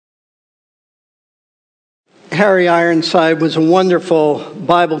Harry Ironside was a wonderful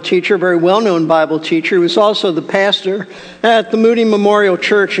Bible teacher, a very well-known Bible teacher. He was also the pastor at the Moody Memorial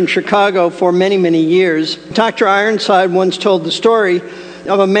Church in Chicago for many, many years. Dr. Ironside once told the story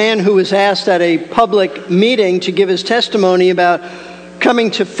of a man who was asked at a public meeting to give his testimony about coming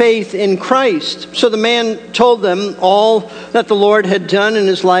to faith in Christ. So the man told them all that the Lord had done in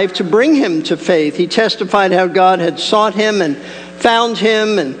his life to bring him to faith. He testified how God had sought him and found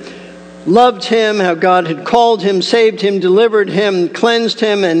him and loved him, how God had called him, saved him, delivered him, cleansed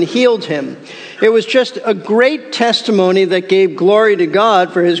him, and healed him. It was just a great testimony that gave glory to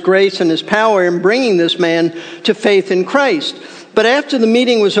God for his grace and his power in bringing this man to faith in Christ. But after the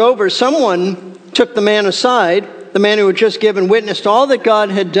meeting was over, someone took the man aside, the man who had just given witness to all that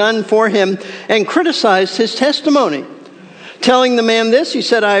God had done for him, and criticized his testimony. Telling the man this, he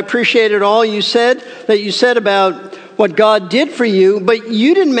said, "I appreciated all you said about what God did for you, but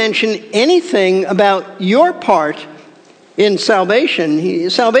you didn't mention anything about your part in salvation.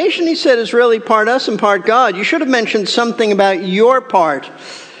 Salvation, he said, is really part us and part God. You should have mentioned something about your part."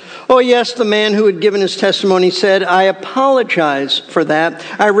 "Oh, yes," the man who had given his testimony said, "I apologize for that.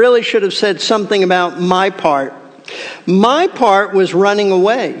 I really should have said something about my part. My part was running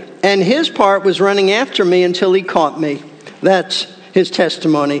away, and his part was running after me until he caught me." That's his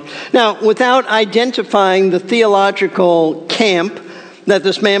testimony. Now, without identifying the theological camp that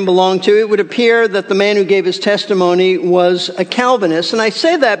this man belonged to, it would appear that the man who gave his testimony was a Calvinist. And I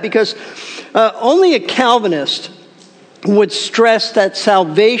say that because only a Calvinist would stress that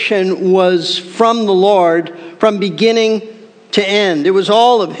salvation was from the Lord from beginning to end. It was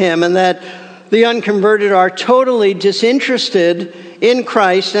all of him, and that the unconverted are totally disinterested in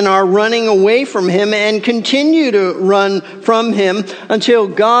Christ and are running away from him and continue to run from him until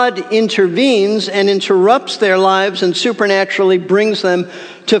God intervenes and interrupts their lives and supernaturally brings them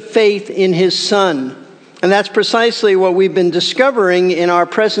to faith in his Son. And that's precisely what we've been discovering in our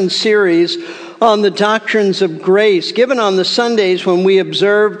present series on the doctrines of grace, given on the Sundays when we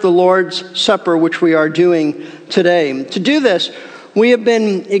observe the Lord's Supper, which we are doing today. To do this, we have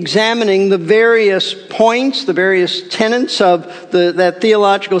been examining the various points, the various tenets of that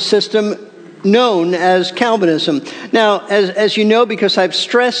theological system known as Calvinism. Now, as you know, because I've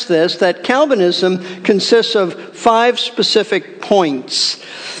stressed this, that Calvinism consists of 5 specific points.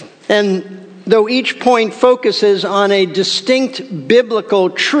 And though each point focuses on a distinct biblical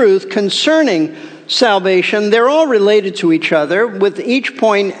truth concerning salvation, they're all related to each other, with each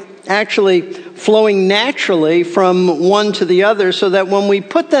point actually flowing naturally from one to the other, so that when we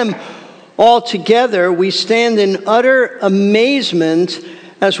put them all together, we stand in utter amazement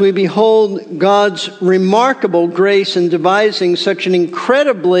as we behold God's remarkable grace in devising such an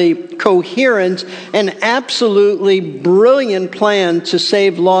incredibly coherent and absolutely brilliant plan to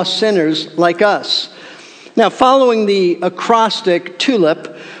save lost sinners like us. Now, following the acrostic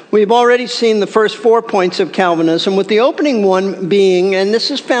TULIP, we've already seen the first 4 points of Calvinism, with the opening one being, and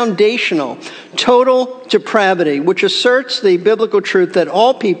this is foundational, total depravity, which asserts the biblical truth that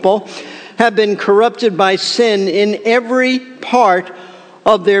all people have been corrupted by sin in every part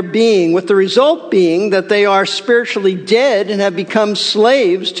of their being, with the result being that they are spiritually dead and have become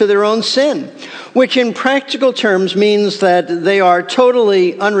slaves to their own sin, which in practical terms means that they are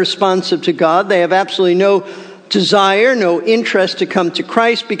totally unresponsive to God. They have absolutely no desire, no interest to come to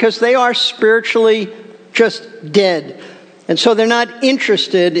Christ because they are spiritually just dead. And so they're not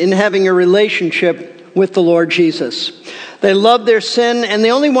interested in having a relationship with the Lord Jesus. They love their sin and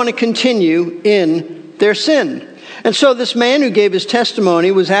they only want to continue in their sin. And so this man who gave his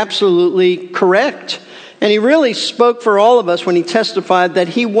testimony was absolutely correct. And he really spoke for all of us when he testified that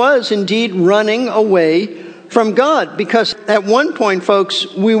he was indeed running away from God. Because at one point,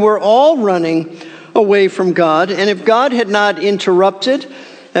 folks, we were all running away from God. And if God had not interrupted,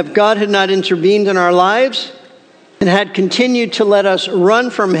 if God had not intervened in our lives and had continued to let us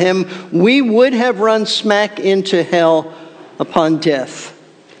run from him, we would have run smack into hell upon death.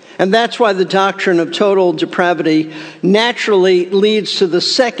 And that's why the doctrine of total depravity naturally leads to the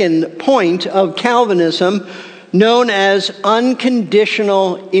second point of Calvinism, known as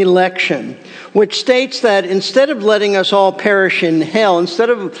unconditional election, which states that instead of letting us all perish in hell, instead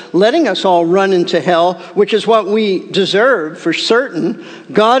of letting us all run into hell, which is what we deserve for certain,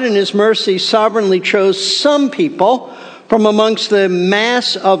 God in his mercy sovereignly chose some people from amongst the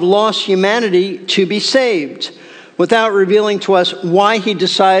mass of lost humanity to be saved, without revealing to us why he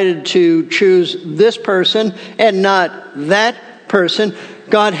decided to choose this person and not that person.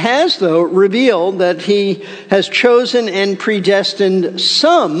 God has, though, revealed that he has chosen and predestined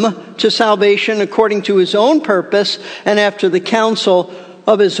some to salvation according to his own purpose and after the counsel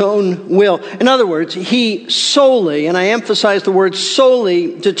of his own will. In other words, he solely, and I emphasize the word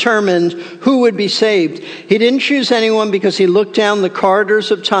solely, determined who would be saved. He didn't choose anyone because he looked down the corridors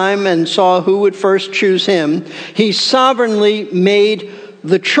of time and saw who would first choose him. He sovereignly made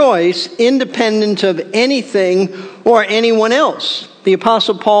the choice independent of anything or anyone else. The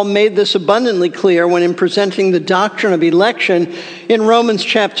Apostle Paul made this abundantly clear when in presenting the doctrine of election in Romans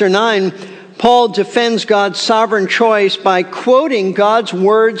chapter 9. Paul defends God's sovereign choice by quoting God's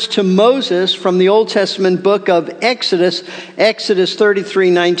words to Moses from the Old Testament book of Exodus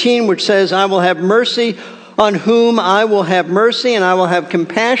 33:19, which says, I will have mercy on whom I will have mercy, and I will have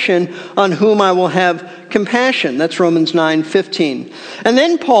compassion on whom I will have compassion. That's Romans 9:15. And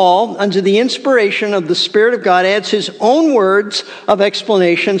then Paul, under the inspiration of the Spirit of God, adds his own words of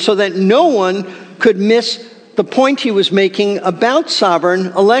explanation so that no one could miss the point he was making about sovereign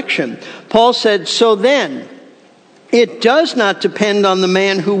election. Paul said, so then, it does not depend on the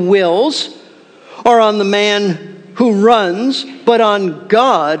man who wills or on the man who runs, but on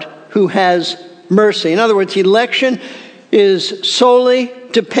God who has mercy. In other words, election is solely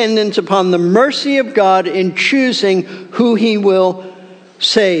dependent upon the mercy of God in choosing who he will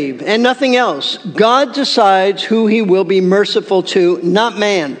save, and nothing else. God decides who he will be merciful to, not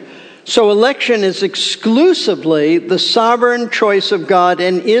man. So election is exclusively the sovereign choice of God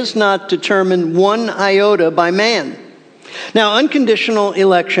and is not determined one iota by man. Now, unconditional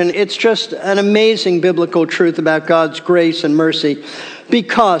election, it's just an amazing biblical truth about God's grace and mercy,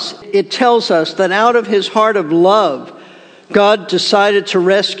 because it tells us that out of his heart of love, God decided to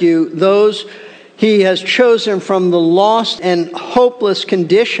rescue those he has chosen from the lost and hopeless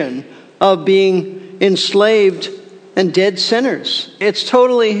condition of being enslaved and dead sinners. It's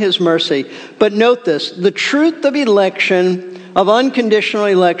totally his mercy. But note this, the truth of election, of unconditional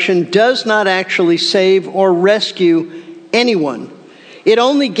election, does not actually save or rescue anyone. It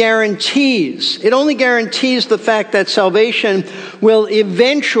only guarantees the fact that salvation will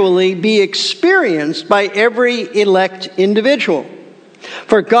eventually be experienced by every elect individual.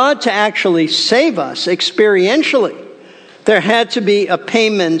 For God to actually save us experientially, there had to be a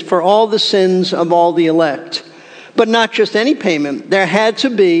payment for all the sins of all the elect. But not just any payment. There had to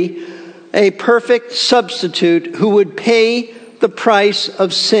be a perfect substitute who would pay the price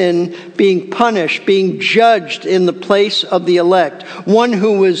of sin, being punished, being judged in the place of the elect. One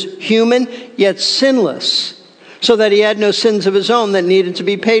who was human, yet sinless, so that he had no sins of his own that needed to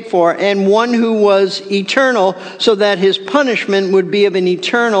be paid for. And one who was eternal, so that his punishment would be of an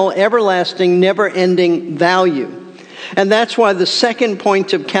eternal, everlasting, never-ending value. And that's why the second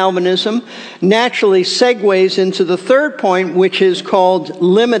point of Calvinism naturally segues into the third point, which is called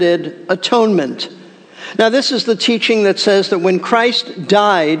limited atonement. Now, this is the teaching that says that when Christ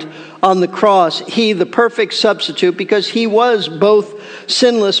died on the cross, he, the perfect substitute, because he was both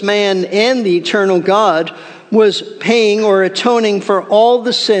sinless man and the eternal God, was paying or atoning for all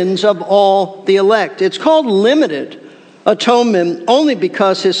the sins of all the elect. It's called limited atonement only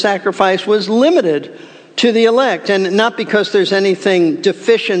because his sacrifice was limited to the elect, and not because there's anything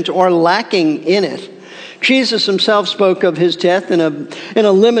deficient or lacking in it. Jesus himself spoke of his death in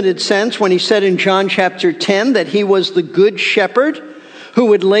a limited sense when he said in John chapter 10 that he was the good shepherd who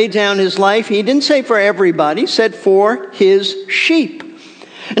would lay down his life. He didn't say for everybody, he said for his sheep.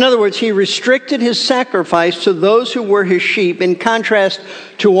 In other words, he restricted his sacrifice to those who were his sheep, in contrast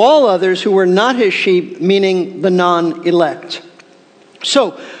to all others who were not his sheep, meaning the non-elect.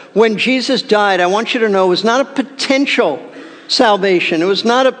 So, when Jesus died, I want you to know it was not a potential salvation. It was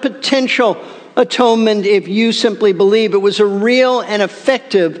not a potential atonement if you simply believe. It was a real and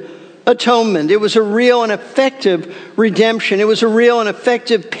effective atonement. It was a real and effective redemption. It was a real and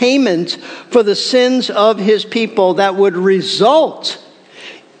effective payment for the sins of his people that would result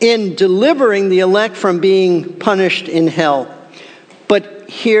in delivering the elect from being punished in hell. But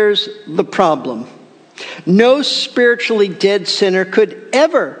here's the problem. No spiritually dead sinner could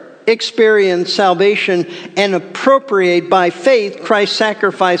ever experience salvation and appropriate by faith Christ's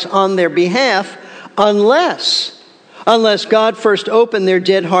sacrifice on their behalf unless God first opened their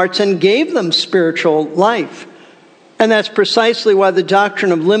dead hearts and gave them spiritual life. And that's precisely why the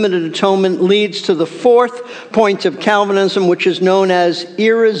doctrine of limited atonement leads to the fourth point of Calvinism, which is known as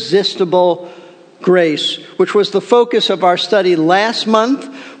irresistible grace, which was the focus of our study last month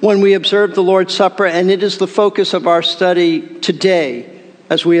when we observed the Lord's Supper, and it is the focus of our study today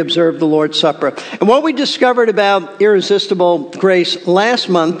as we observe the Lord's Supper. And what we discovered about irresistible grace last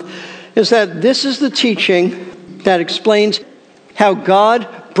month is that this is the teaching that explains how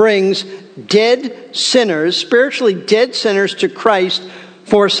God brings dead sinners, spiritually dead sinners, to Christ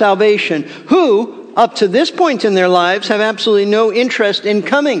for salvation, who up to this point in their lives, have absolutely no interest in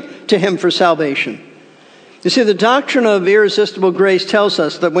coming to him for salvation. You see, the doctrine of irresistible grace tells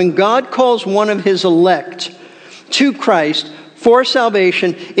us that when God calls one of his elect to Christ for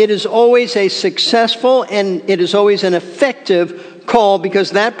salvation, it is always a successful and it is always an effective call,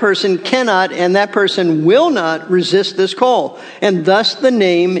 because that person cannot and that person will not resist this call. And thus the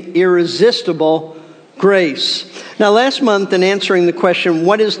name Irresistible Grace. Now, last month, in answering the question,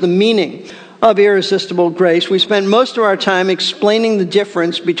 what is the meaning of irresistible grace, we spent most of our time explaining the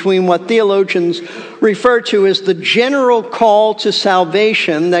difference between what theologians refer to as the general call to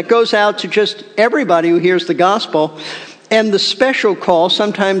salvation that goes out to just everybody who hears the gospel, and the special call,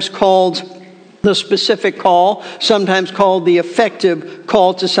 sometimes called the specific call, sometimes called the effective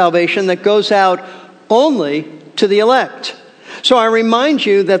call to salvation, that goes out only to the elect. So I remind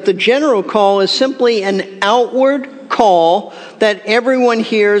you that the general call is simply an outward call that everyone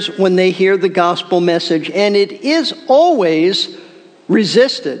hears when they hear the gospel message, and it is always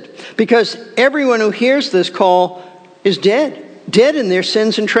resisted, because everyone who hears this call is dead in their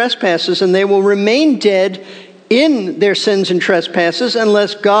sins and trespasses, and they will remain dead in their sins and trespasses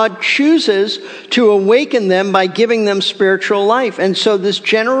unless God chooses to awaken them by giving them spiritual life. And so this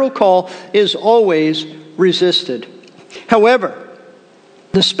general call is always resisted. However,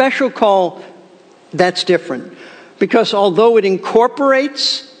 the special call, that's different, because although it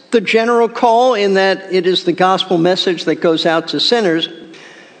incorporates the general call in that it is the gospel message that goes out to sinners,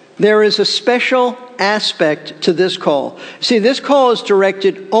 there is a special aspect to this call. See, this call is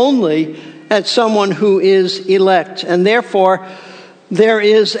directed only at someone who is elect, and therefore there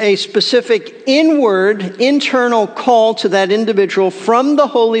is a specific internal call to that individual from the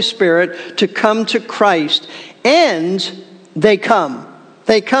Holy Spirit to come to Christ. And they come.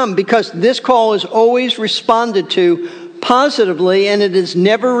 They come because this call is always responded to positively, and it is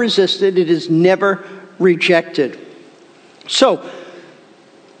never resisted. It is never rejected. So,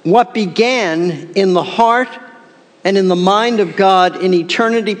 what began in the heart and in the mind of God in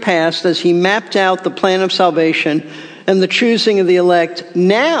eternity past, as he mapped out the plan of salvation and the choosing of the elect,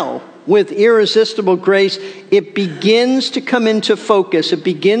 now with irresistible grace, it begins to come into focus. It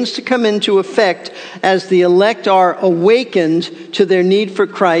begins to come into effect as the elect are awakened to their need for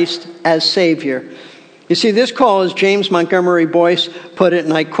Christ as Savior. You see, this call, as James Montgomery Boyce put it,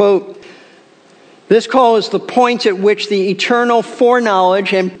 and I quote, "This call is the point at which the eternal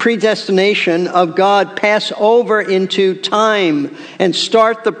foreknowledge and predestination of God pass over into time and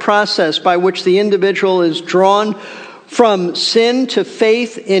start the process by which the individual is drawn from sin to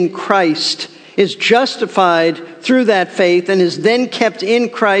faith in Christ, is justified through that faith, and is then kept in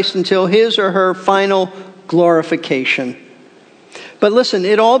Christ until his or her final glorification." But listen,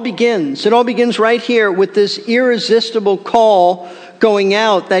 it all begins right here with this irresistible call going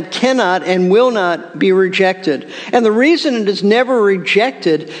out that cannot and will not be rejected. And the reason it is never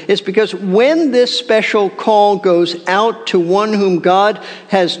rejected is because when this special call goes out to one whom God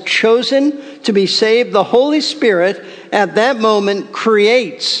has chosen to be saved, the Holy Spirit at that moment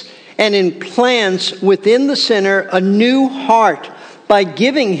creates and implants within the sinner a new heart by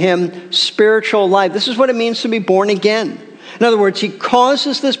giving him spiritual life. This is what it means to be born again. In other words, he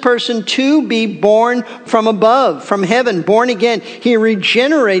causes this person to be born from above, from heaven, born again. He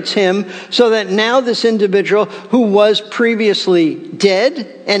regenerates him so that now this individual who was previously dead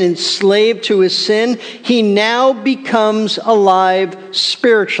and enslaved to his sin, he now becomes alive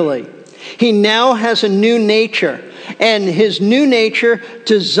spiritually. He now has a new nature, and his new nature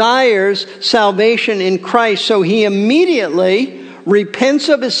desires salvation in Christ. So he immediately repents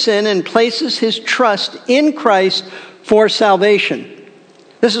of his sin and places his trust in Christ for salvation.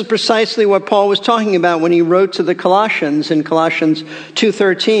 This is precisely what Paul was talking about when he wrote to the Colossians in Colossians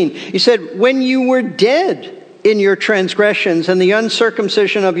 2:13. He said, "When you were dead in your transgressions and the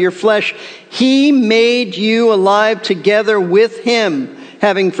uncircumcision of your flesh, he made you alive together with him,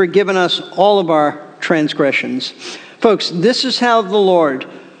 having forgiven us all of our transgressions." Folks, this is how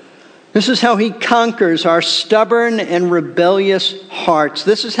he conquers our stubborn and rebellious hearts.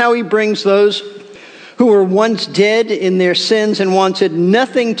 This is how he brings those who were once dead in their sins and wanted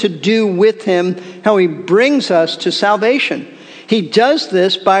nothing to do with him, how he brings us to salvation. He does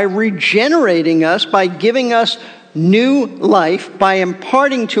this by regenerating us, by giving us new life, by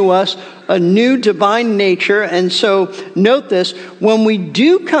imparting to us a new divine nature. And so, note this, when we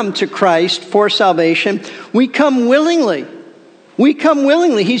do come to Christ for salvation, we come willingly. We come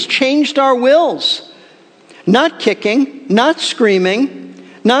willingly. He's changed our wills. Not kicking, not screaming,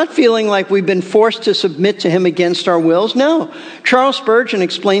 not feeling like we've been forced to submit to him against our wills. No. Charles Spurgeon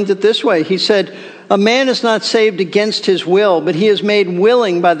explained it this way. He said, A man is not saved against his will, but he is made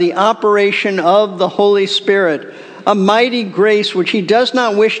willing by the operation of the Holy Spirit. A mighty grace which he does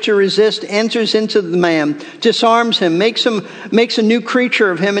not wish to resist enters into the man, disarms him, makes a new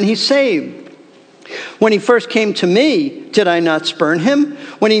creature of him, and he's saved. When he first came to me, did I not spurn him?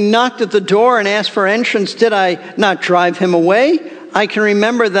 When he knocked at the door and asked for entrance, did I not drive him away? I can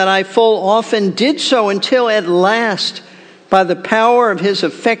remember that I full often did so until at last, by the power of his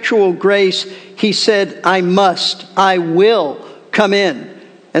effectual grace, he said, I will come in.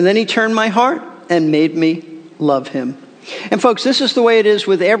 And then he turned my heart and made me love him. And folks, this is the way it is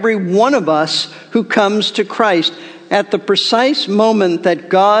with every one of us who comes to Christ. At the precise moment that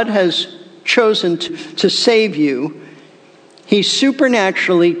God has chosen to save you, he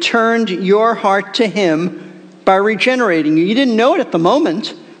supernaturally turned your heart to him by regenerating you. You didn't know it at the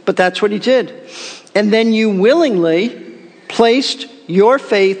moment, but that's what he did. And then you willingly placed your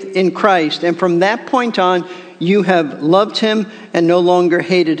faith in Christ. And from that point on, you have loved him and no longer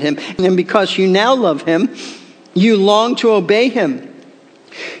hated him. And because you now love him, you long to obey him.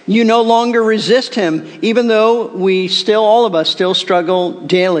 You no longer resist him, even though all of us still struggle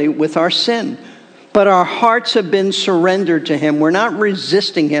daily with our sin. But our hearts have been surrendered to him. We're not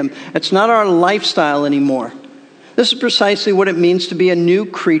resisting him. It's not our lifestyle anymore. This is precisely what it means to be a new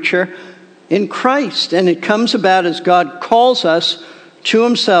creature in Christ. And it comes about as God calls us to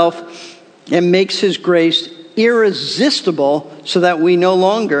himself and makes his grace irresistible so that we no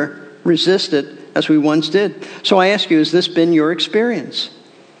longer resist it as we once did. So I ask you, has this been your experience?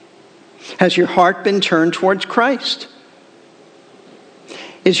 Has your heart been turned towards Christ?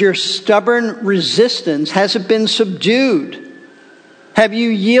 Is your stubborn resistance, has it been subdued? Have you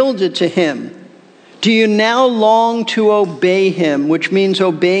yielded to him? Do you now long to obey him, which means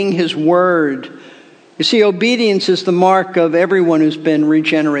obeying his word? You see, obedience is the mark of everyone who's been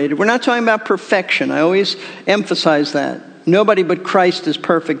regenerated. We're not talking about perfection. I always emphasize that. Nobody but Christ is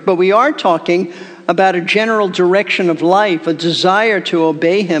perfect. But we are talking about a general direction of life, a desire to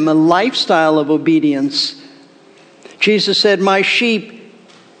obey him, a lifestyle of obedience. Jesus said, my sheep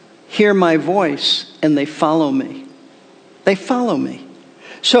hear my voice and they follow me. They follow me.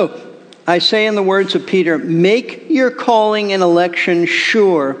 So, I say in the words of Peter, make your calling and election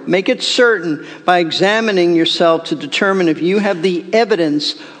sure. Make it certain by examining yourself to determine if you have the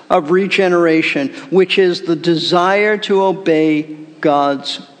evidence of regeneration, which is the desire to obey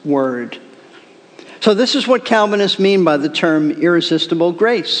God's word. So this is what Calvinists mean by the term irresistible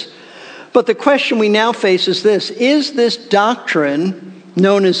grace. But the question we now face is this: is this doctrine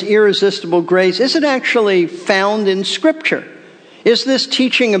known as irresistible grace, is it actually found in Scripture? Is this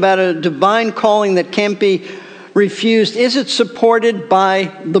teaching about a divine calling that can't be refused, is it supported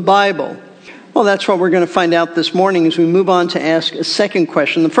by the Bible? Well, that's what we're going to find out this morning as we move on to ask a second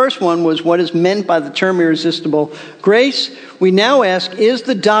question. The first one was, what is meant by the term irresistible grace? We now ask, is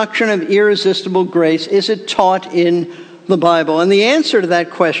the doctrine of irresistible grace, is it taught in the Bible? And the answer to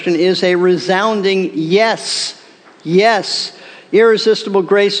that question is a resounding yes. Yes. Irresistible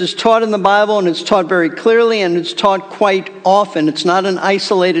grace is taught in the Bible, and it's taught very clearly, and it's taught quite often. It's not an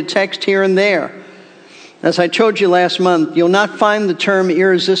isolated text here and there. As I told you last month, you'll not find the term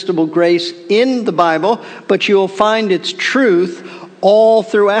irresistible grace in the Bible, but you'll find its truth all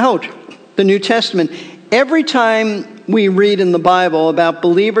throughout the New Testament. Every time we read in the Bible about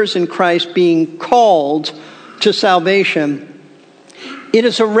believers in Christ being called to salvation, it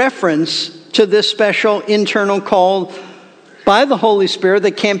is a reference to this special internal call by the Holy Spirit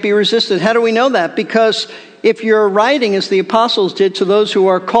that can't be resisted. How do we know that? Because if you're writing, as the apostles did, to those who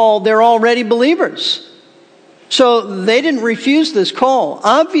are called, they're already believers. So they didn't refuse this call.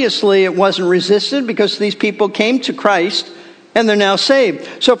 Obviously, it wasn't resisted because these people came to Christ and they're now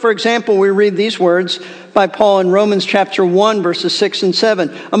saved. So, for example, we read these words by Paul in Romans chapter 1, verses 6 and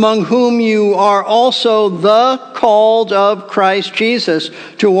 7. Among whom you are also the called of Christ Jesus,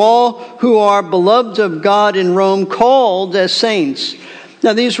 to all who are beloved of God in Rome, called as saints.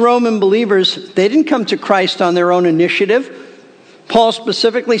 Now, these Roman believers, they didn't come to Christ on their own initiative. Paul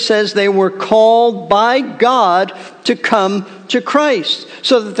specifically says they were called by God to come to Christ,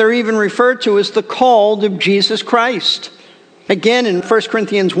 so that they're even referred to as the called of Jesus Christ. Again, in 1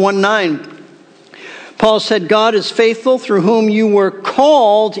 Corinthians 1:9, Paul said, God is faithful, through whom you were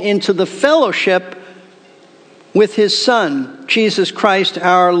called into the fellowship with his Son, Jesus Christ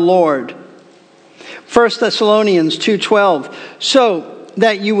our Lord. 1 Thessalonians 2:12, so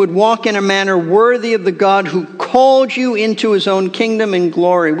that you would walk in a manner worthy of the God who called you into his own kingdom and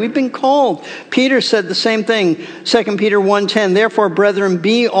glory. We've been called. Peter said the same thing, 2 Peter 1:10. Therefore, brethren,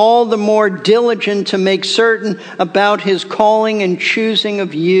 be all the more diligent to make certain about his calling and choosing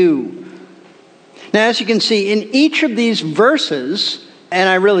of you. Now, as you can see, in each of these verses, and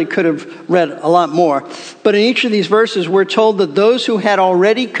I really could have read a lot more, but in each of these verses, we're told that those who had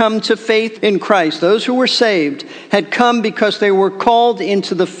already come to faith in Christ, those who were saved, had come because they were called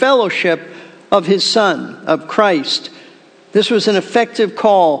into the fellowship of his Son, of Christ. This was an effective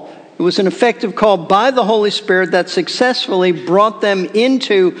call. It was an effective call by the Holy Spirit that successfully brought them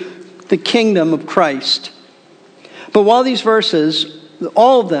into the kingdom of Christ. But while these verses,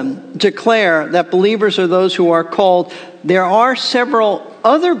 all of them, declare that believers are those who are called, there are several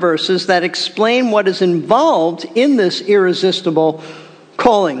other verses that explain what is involved in this irresistible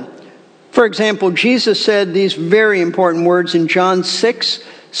calling. For example, Jesus said these very important words in John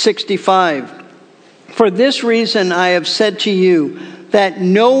 6:65. For this reason I have said to you that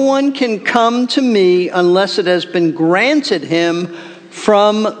no one can come to me unless it has been granted him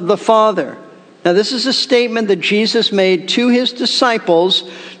from the Father. Now, this is a statement that Jesus made to his disciples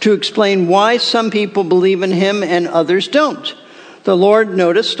to explain why some people believe in him and others don't. The Lord,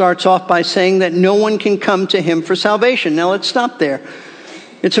 notice, starts off by saying that no one can come to him for salvation. Now, let's stop there.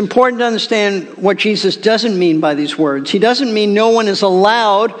 It's important to understand what Jesus doesn't mean by these words. He doesn't mean no one is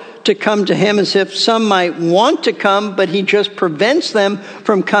allowed to come to him, as if some might want to come, but he just prevents them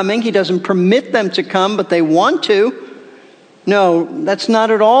from coming. He doesn't permit them to come, but they want to. No, that's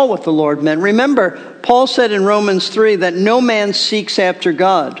not at all what the Lord meant. Remember, Paul said in Romans 3 that no man seeks after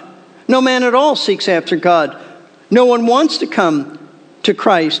God. No man at all seeks after God. No one wants to come to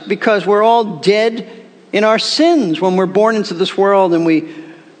Christ because we're all dead in our sins when we're born into this world, and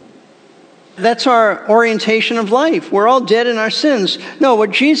that's our orientation of life. We're all dead in our sins. No,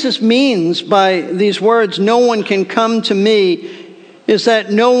 what Jesus means by these words, no one can come to me, is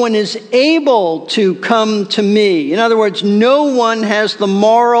that no one is able to come to me. In other words, no one has the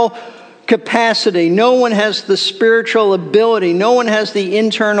moral capacity. No one has the spiritual ability. No one has the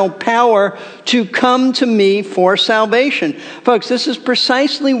internal power to come to me for salvation. Folks, this is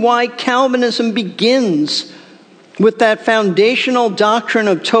precisely why Calvinism begins with that foundational doctrine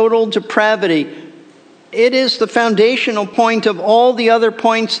of total depravity. It is the foundational point of all the other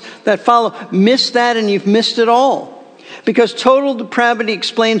points that follow. Miss that and you've missed it all. Because total depravity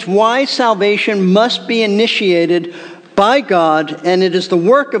explains why salvation must be initiated by God, and it is the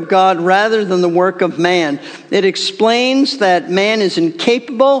work of God rather than the work of man. It explains that man is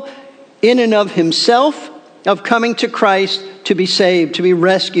incapable in and of himself of coming to Christ to be saved, to be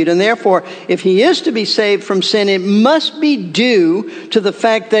rescued. And therefore, if he is to be saved from sin, it must be due to the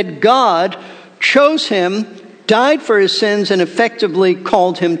fact that God chose him, died for his sins, and effectively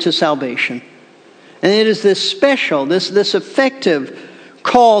called him to salvation. And it is this special, this effective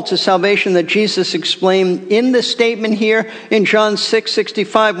call to salvation that Jesus explained in this statement here in John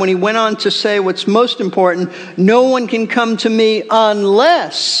 6:65, when he went on to say what's most important: no one can come to me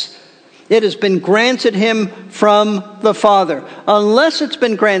unless it has been granted him from the Father. Unless it's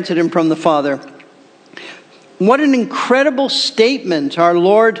been granted him from the Father. What an incredible statement our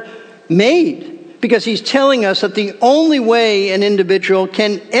Lord made. Because he's telling us that the only way an individual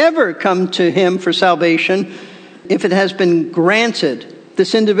can ever come to him for salvation, if it has been granted,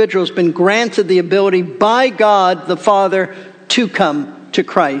 this individual has been granted the ability by God the Father to come to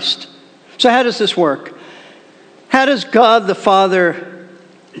Christ. So how does this work? How does God the Father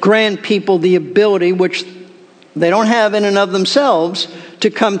grant people the ability, which they don't have in and of themselves, to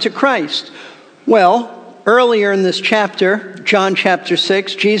come to Christ? Well, earlier in this chapter, John chapter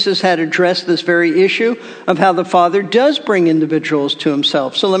 6, Jesus had addressed this very issue of how the Father does bring individuals to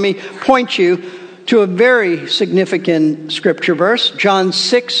himself. So let me point you to a very significant scripture verse, John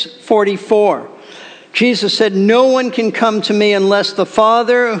 6:44. Jesus said, no one can come to me unless the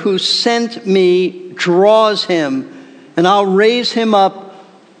Father who sent me draws him, and I'll raise him up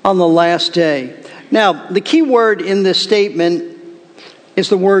on the last day. Now, the key word in this statement is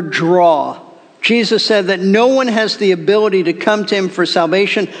the word draw. Jesus said that no one has the ability to come to him for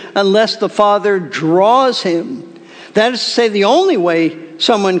salvation unless the Father draws him. That is to say, the only way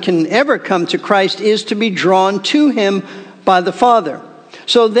someone can ever come to Christ is to be drawn to him by the Father.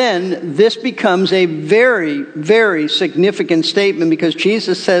 So then, this becomes a very, very significant statement, because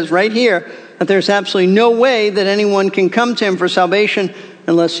Jesus says right here that there's absolutely no way that anyone can come to him for salvation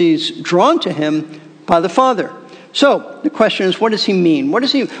unless he's drawn to him by the Father. So, the question is, what does he mean? What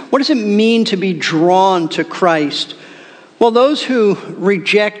does it mean to be drawn to Christ? Well, those who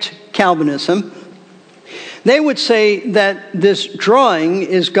reject Calvinism, they would say that this drawing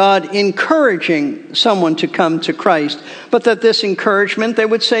is God encouraging someone to come to Christ, but that this encouragement, they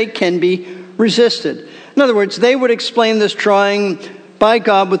would say, can be resisted. In other words, they would explain this drawing by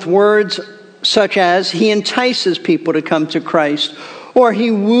God with words such as, he entices people to come to Christ, or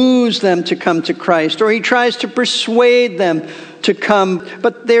he woos them to come to Christ, or he tries to persuade them to come.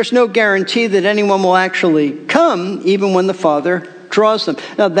 But there's no guarantee that anyone will actually come, even when the Father draws them.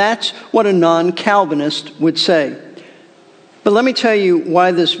 Now, that's what a non-Calvinist would say. But let me tell you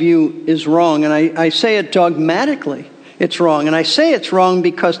why this view is wrong, and I say it dogmatically. It's wrong. And I say it's wrong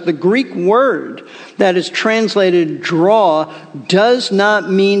because the Greek word that is translated draw does not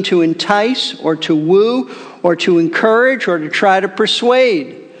mean to entice or to woo or to encourage or to try to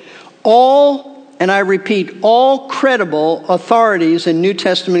persuade. All, and I repeat, all credible authorities in New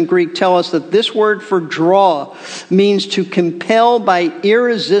Testament Greek tell us that this word for draw means to compel by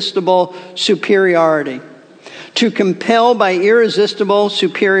irresistible superiority. To compel by irresistible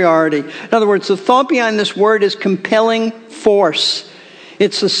superiority. In other words, the thought behind this word is compelling force.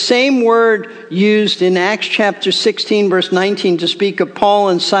 It's the same word used in Acts chapter 16, verse 19, to speak of Paul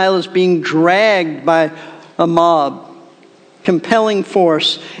and Silas being dragged by a mob. Compelling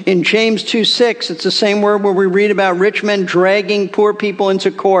force. In James 2:6, it's the same word where we read about rich men dragging poor people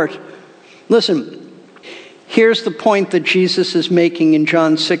into court. Listen. Here's the point that Jesus is making in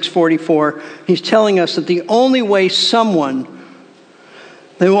John 6:44. He's telling us that the only way someone's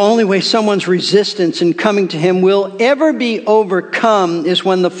resistance in coming to him will ever be overcome is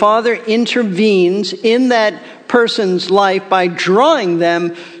when the Father intervenes in that person's life by drawing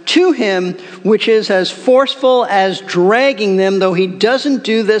them to him, which is as forceful as dragging them, though he doesn't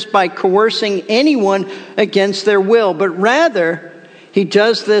do this by coercing anyone against their will, but rather he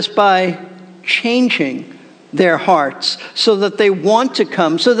does this by changing their hearts so that they want to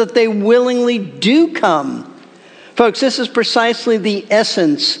come, so that they willingly do come. Folks, this is precisely the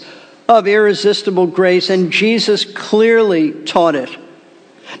essence of irresistible grace, and Jesus clearly taught it.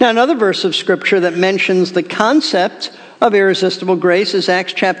 Now, another verse of Scripture that mentions the concept of irresistible grace is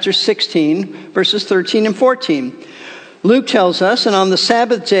Acts chapter 16, verses 13 and 14. Luke tells us, and on the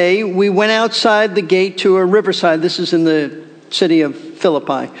Sabbath day, we went outside the gate to a riverside. This is in the city of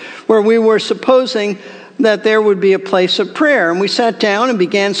Philippi, where we were supposing that there would be a place of prayer. And we sat down and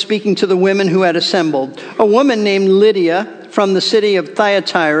began speaking to the women who had assembled. A woman named Lydia from the city of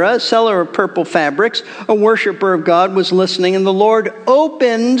Thyatira, a seller of purple fabrics, a worshiper of God, was listening, and the Lord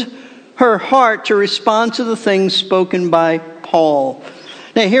opened her heart to respond to the things spoken by Paul.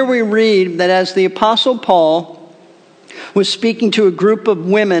 Now here we read that as the Apostle Paul was speaking to a group of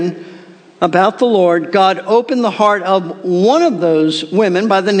women about the Lord, God opened the heart of one of those women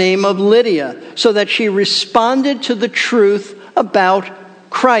by the name of Lydia, so that she responded to the truth about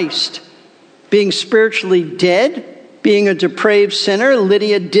Christ. Being spiritually dead, being a depraved sinner,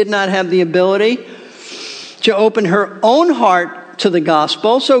 Lydia did not have the ability to open her own heart to the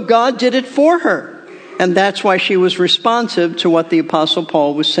gospel, so God did it for her. And that's why she was responsive to what the Apostle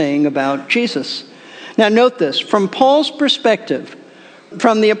Paul was saying about Jesus. Now note this, from Paul's perspective,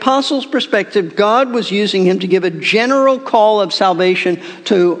 from the apostles' perspective, God was using him to give a general call of salvation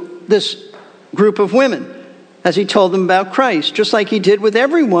to this group of women as he told them about Christ, just like he did with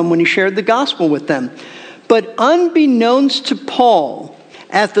everyone when he shared the gospel with them. But unbeknownst to Paul,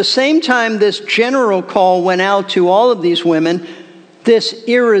 at the same time this general call went out to all of these women, this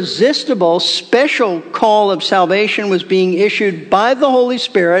irresistible special call of salvation was being issued by the Holy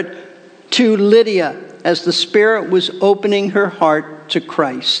Spirit to Lydia, as the Spirit was opening her heart to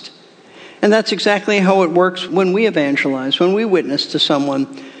Christ. And that's exactly how it works when we evangelize, when we witness to someone.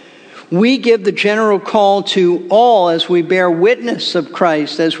 We give the general call to all as we bear witness of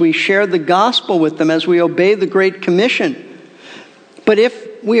Christ, as we share the gospel with them, as we obey the Great Commission. But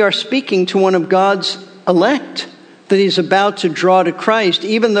if we are speaking to one of God's elect that he's about to draw to Christ,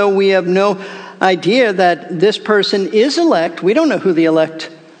 even though we have no idea that this person is elect, we don't know who the elect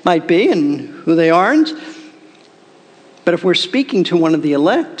might be and who they aren't. But if we're speaking to one of the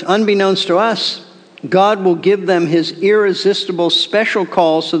elect, unbeknownst to us, God will give them his irresistible special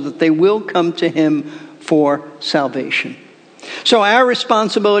call so that they will come to him for salvation. So our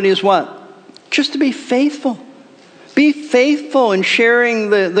responsibility is what? Just to be faithful. Be faithful in sharing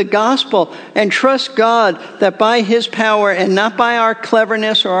the gospel and trust God that by his power and not by our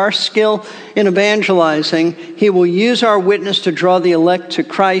cleverness or our skill in evangelizing, he will use our witness to draw the elect to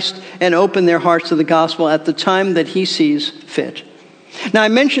Christ and open their hearts to the gospel at the time that he sees fit. Now, I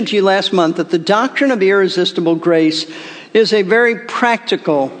mentioned to you last month that the doctrine of irresistible grace is a very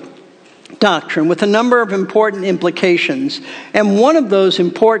practical doctrine with a number of important implications. And one of those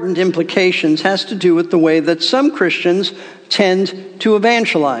important implications has to do with the way that some Christians tend to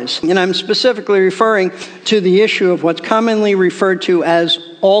evangelize. And I'm specifically referring to the issue of what's commonly referred to as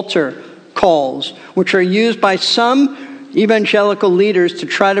altar calls, which are used by some evangelical leaders to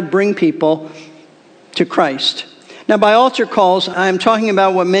try to bring people to Christ. Now, by altar calls, I'm talking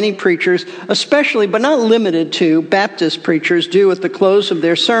about what many preachers, especially but not limited to Baptist preachers, do at the close of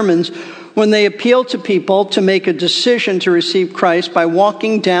their sermons when they appeal to people to make a decision to receive Christ by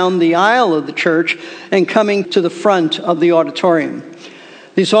walking down the aisle of the church and coming to the front of the auditorium.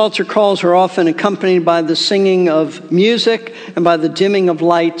 These altar calls are often accompanied by the singing of music and by the dimming of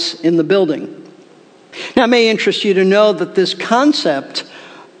lights in the building. Now, it may interest you to know that this concept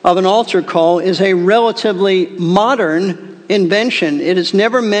of an altar call is a relatively modern invention. It is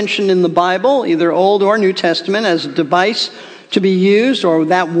never mentioned in the Bible, either Old or New Testament, as a device to be used or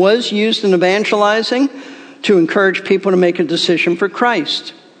that was used in evangelizing to encourage people to make a decision for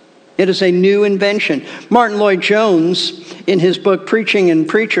Christ. It is a new invention. Martin Lloyd-Jones, in his book Preaching and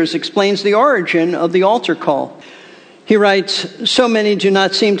Preachers, explains the origin of the altar call. He writes, "So many do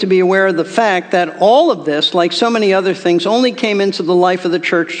not seem to be aware of the fact that all of this, like so many other things, only came into the life of the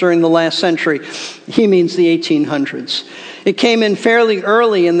church during the last century." He means the 1800s. It came in fairly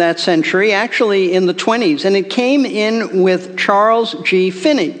early in that century, actually in the 20s, and it came in with Charles G.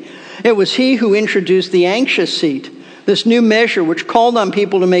 Finney. It was he who introduced the anxious seat, this new measure which called on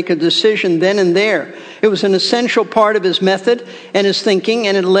people to make a decision then and there. It was an essential part of his method and his thinking,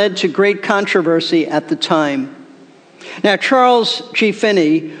 and it led to great controversy at the time. Now, Charles G.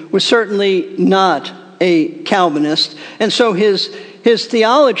 Finney was certainly not a Calvinist, and so his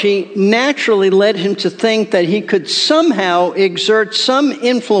theology naturally led him to think that he could somehow exert some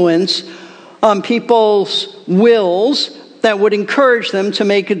influence on people's wills that would encourage them to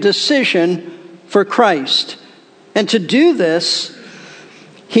make a decision for Christ. And to do this,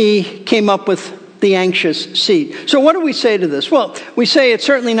 he came up with the anxious seat. So what do we say to this? Well, we say it's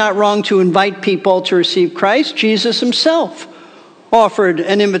certainly not wrong to invite people to receive Christ. Jesus himself offered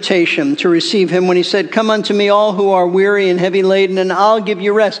an invitation to receive him when he said, "Come unto me all who are weary and heavy laden, and I'll give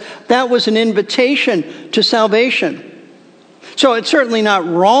you rest." That was an invitation to salvation. So it's certainly not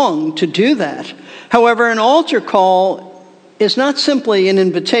wrong to do that. However, an altar call is not simply an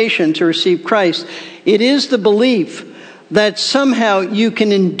invitation to receive Christ. It is the belief that somehow you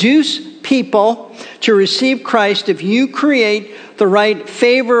can induce people to receive Christ if you create the right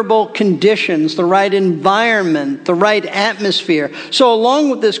favorable conditions, the right environment, the right atmosphere. So along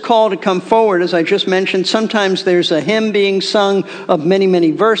with this call to come forward, as I just mentioned, sometimes there's a hymn being sung of many, many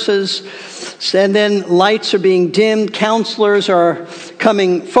verses, and then lights are being dimmed, counselors are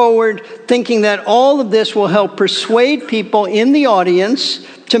coming forward, thinking that all of this will help persuade people in the audience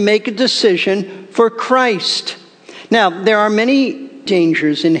to make a decision for Christ. Now, there are many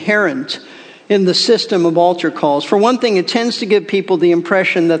dangers inherent in the system of altar calls. For one thing, it tends to give people the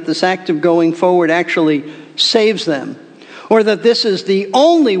impression that this act of going forward actually saves them, or that this is the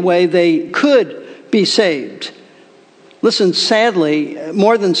only way they could be saved. Listen, sadly,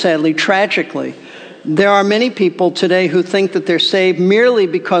 more than sadly, tragically, there are many people today who think that they're saved merely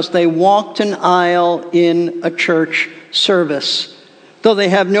because they walked an aisle in a church service, though they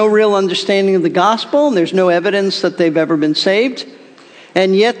have no real understanding of the gospel and there's no evidence that they've ever been saved.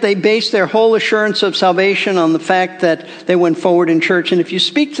 And yet they base their whole assurance of salvation on the fact that they went forward in church. And if you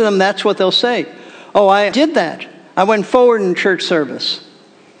speak to them, that's what they'll say. "Oh, I did that. I went forward in church service."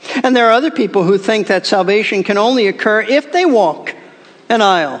 And there are other people who think that salvation can only occur if they walk an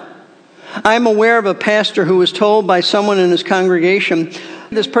aisle. I'm aware of a pastor who was told by someone in his congregation,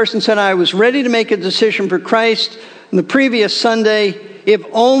 this person said, "I was ready to make a decision for Christ on the previous Sunday. If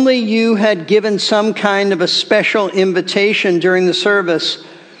only you had given some kind of a special invitation during the service."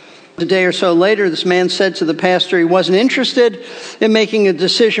 A day or so later, this man said to the pastor he wasn't interested in making a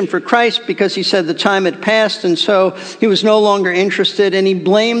decision for Christ because he said the time had passed, and so he was no longer interested, and he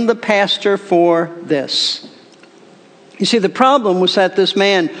blamed the pastor for this. You see, the problem was that this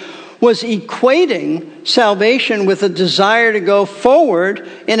man was equating salvation with a desire to go forward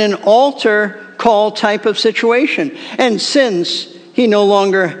in an altar call type of situation. And since he no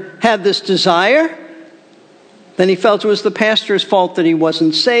longer had this desire, then he felt it was the pastor's fault that he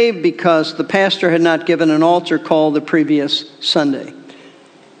wasn't saved because the pastor had not given an altar call the previous Sunday.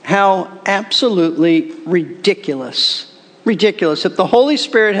 How absolutely ridiculous. Ridiculous. If the Holy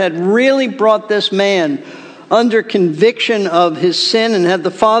Spirit had really brought this man under conviction of his sin and had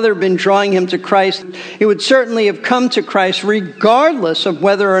the Father been drawing him to Christ, he would certainly have come to Christ regardless of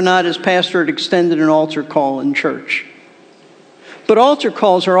whether or not his pastor had extended an altar call in church. But altar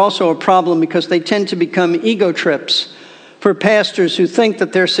calls are also a problem because they tend to become ego trips for pastors who think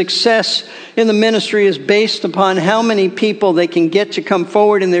that their success in the ministry is based upon how many people they can get to come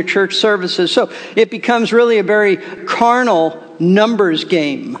forward in their church services. So it becomes really a very carnal numbers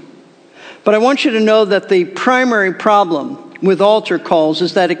game. But I want you to know that the primary problem with altar calls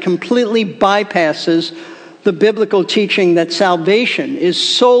is that it completely bypasses the biblical teaching that salvation is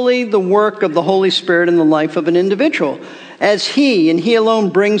solely the work of the Holy Spirit in the life of an individual, as He and He alone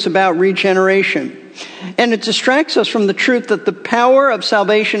brings about regeneration. And it distracts us from the truth that the power of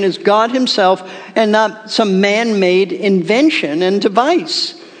salvation is God Himself and not some man-made invention and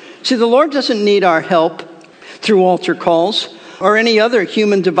device. See, the Lord doesn't need our help through altar calls or any other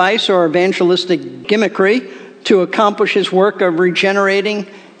human device or evangelistic gimmickry to accomplish His work of regenerating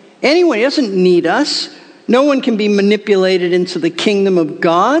anyone. He doesn't need us. No one can be manipulated into the kingdom of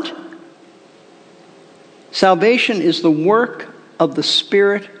God. Salvation is the work of the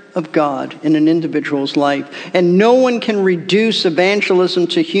Spirit of God in an individual's life. And no one can reduce evangelism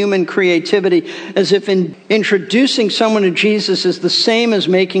to human creativity as if introducing someone to Jesus is the same as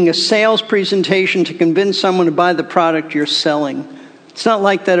making a sales presentation to convince someone to buy the product you're selling. It's not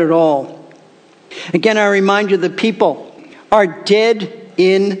like that at all. Again, I remind you that people are dead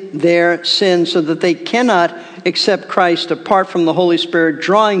in their sin so that they cannot accept Christ apart from the Holy Spirit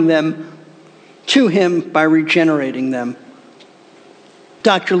drawing them to Him by regenerating them.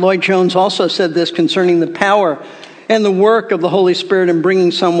 Dr. Lloyd Jones also said this concerning the power and the work of the Holy Spirit in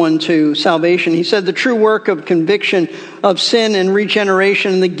bringing someone to salvation. He said, the true work of conviction of sin and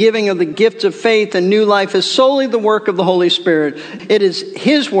regeneration and the giving of the gift of faith and new life is solely the work of the Holy Spirit. It is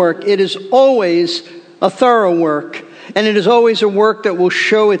His work. It is always a thorough work. And it is always a work that will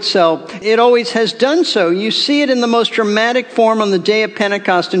show itself. It always has done so. You see it in the most dramatic form on the day of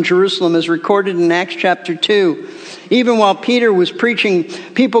Pentecost in Jerusalem, as recorded in Acts chapter 2. Even while Peter was preaching,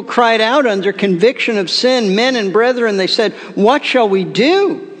 people cried out under conviction of sin. Men and brethren, they said, what shall we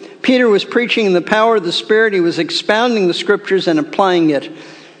do? Peter was preaching in the power of the Spirit. He was expounding the Scriptures and applying it.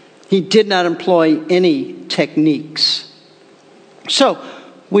 He did not employ any techniques. So,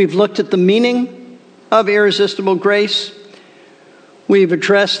 we've looked at the meaning of irresistible grace. We've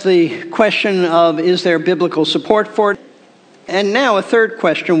addressed the question of, is there biblical support for it? And now a third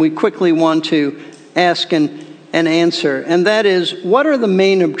question we quickly want to ask and answer, and that is, what are the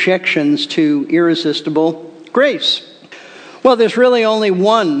main objections to irresistible grace? Well, there's really only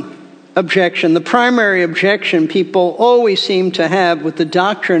one objection. The primary objection people always seem to have with the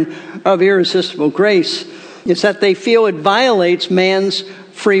doctrine of irresistible grace is that they feel it violates man's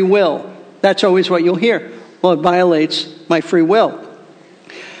free will. That's always what you'll hear. Well, it violates my free will.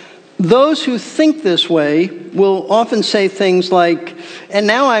 Those who think this way will often say things like, and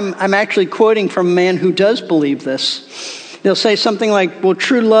now I'm actually quoting from a man who does believe this. They'll say something like, well,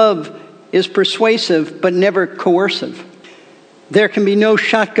 true love is persuasive but never coercive. There can be no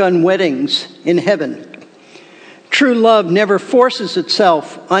shotgun weddings in heaven. True love never forces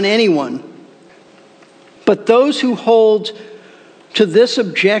itself on anyone. But those who hold to this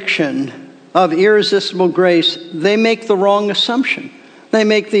objection of irresistible grace, they make the wrong assumption. They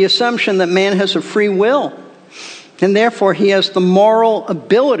make the assumption that man has a free will, and therefore he has the moral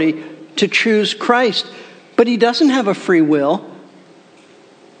ability to choose Christ. But he doesn't have a free will.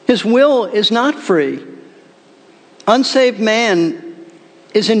 His will is not free. Unsaved man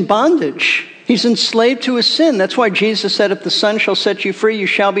is in bondage. He's enslaved to his sin. That's why Jesus said, if the Son shall set you free, you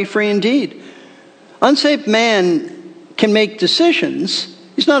shall be free indeed. Unsaved man can make decisions.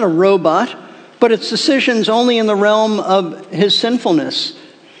 He's not a robot, but it's decisions only in the realm of his sinfulness.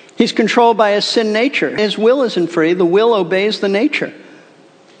 He's controlled by his sin nature. His will isn't free. The will obeys the nature.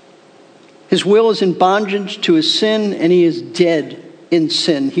 His will is in bondage to his sin, and he is dead in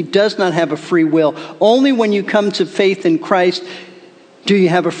sin. He does not have a free will. Only when you come to faith in Christ do you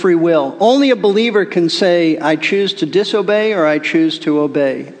have a free will. Only a believer can say, I choose to disobey or I choose to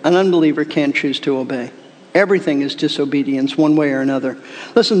obey. An unbeliever can't choose to obey. Everything is disobedience one way or another.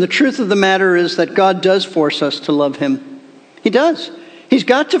 Listen, the truth of the matter is that God does force us to love Him. He does. He's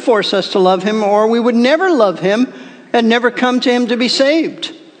got to force us to love Him, or we would never love Him and never come to Him to be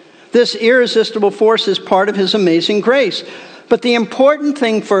saved. This irresistible force is part of His amazing grace. But the important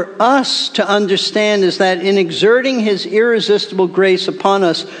thing for us to understand is that in exerting His irresistible grace upon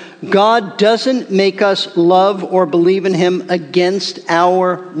us, God doesn't make us love or believe in Him against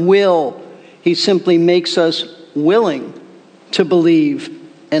our will. He simply makes us willing to believe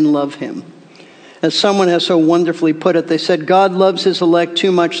and love Him. As someone has so wonderfully put it, they said, God loves His elect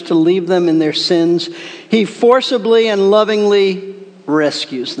too much to leave them in their sins. He forcibly and lovingly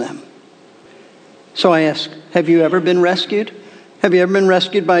rescues them. So I ask, have you ever been rescued? Have you ever been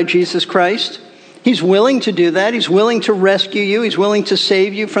rescued by Jesus Christ? He's willing to do that. He's willing to rescue you. He's willing to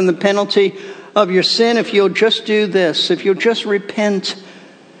save you from the penalty of your sin if you'll just do this, if you'll just repent.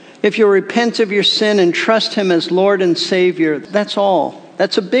 If you'll repent of your sin and trust Him as Lord and Savior, that's all.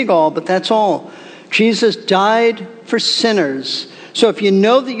 That's a big all, but that's all. Jesus died for sinners So if you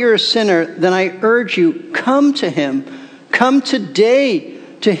know that you're a sinner, then I urge you, come to him. Come today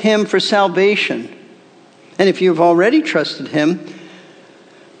to him for salvation. And if you've already trusted him,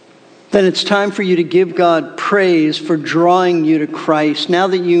 then it's time for you to give God praise for drawing you to Christ. Now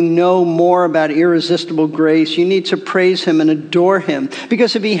that you know more about irresistible grace, you need to praise him and adore him.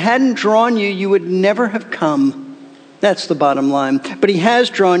 Because if he hadn't drawn you, you would never have come. That's the bottom line. But he has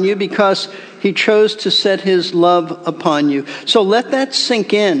drawn you because he chose to set his love upon you. So let that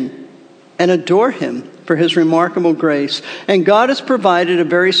sink in and adore him for his remarkable grace. And God has provided a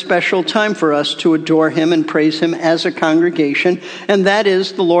very special time for us to adore him and praise him as a congregation, and that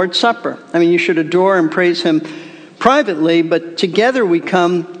is the Lord's Supper. I mean, you should adore and praise him privately, but together we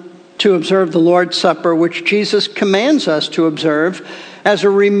come to observe the Lord's Supper, which Jesus commands us to observe as a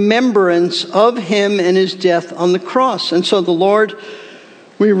remembrance of him and his death on the cross. And so the Lord,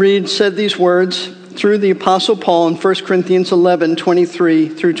 we read, said these words through the Apostle Paul in 1 Corinthians 11, 23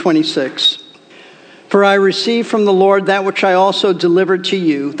 through 26. For I received from the Lord that which I also delivered to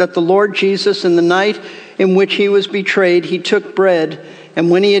you, that the Lord Jesus, in the night in which he was betrayed, he took bread,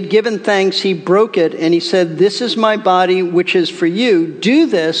 and when he had given thanks, he broke it, and he said, "This is my body, which is for you. Do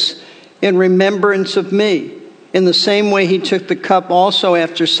this in remembrance of me." In the same way, he took the cup also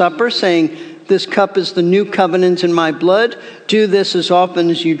after supper, saying, "This cup is the new covenant in my blood. Do this as often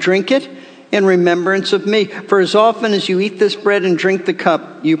as you drink it in remembrance of me. For as often as you eat this bread and drink the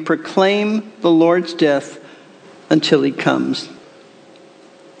cup, you proclaim the Lord's death until he comes."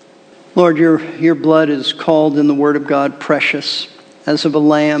 Lord, your blood is called in the Word of God precious, as of a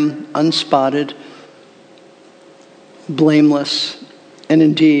lamb, unspotted, blameless. And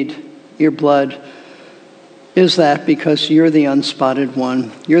indeed, your blood is that because you're the unspotted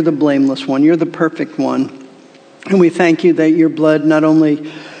one. You're the blameless one. You're the perfect one. And we thank you that your blood not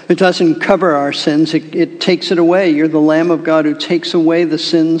only it doesn't cover our sins, it takes it away. You're the Lamb of God who takes away the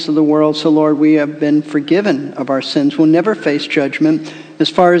sins of the world. So, Lord, we have been forgiven of our sins. We'll never face judgment. As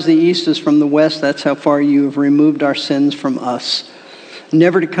far as the east is from the west, that's how far you have removed our sins from us.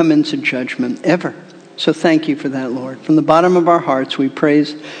 Never to come into judgment, ever. So thank you for that, Lord. From the bottom of our hearts, we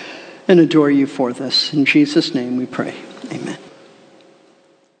praise and adore you for this. In Jesus' name we pray. Amen.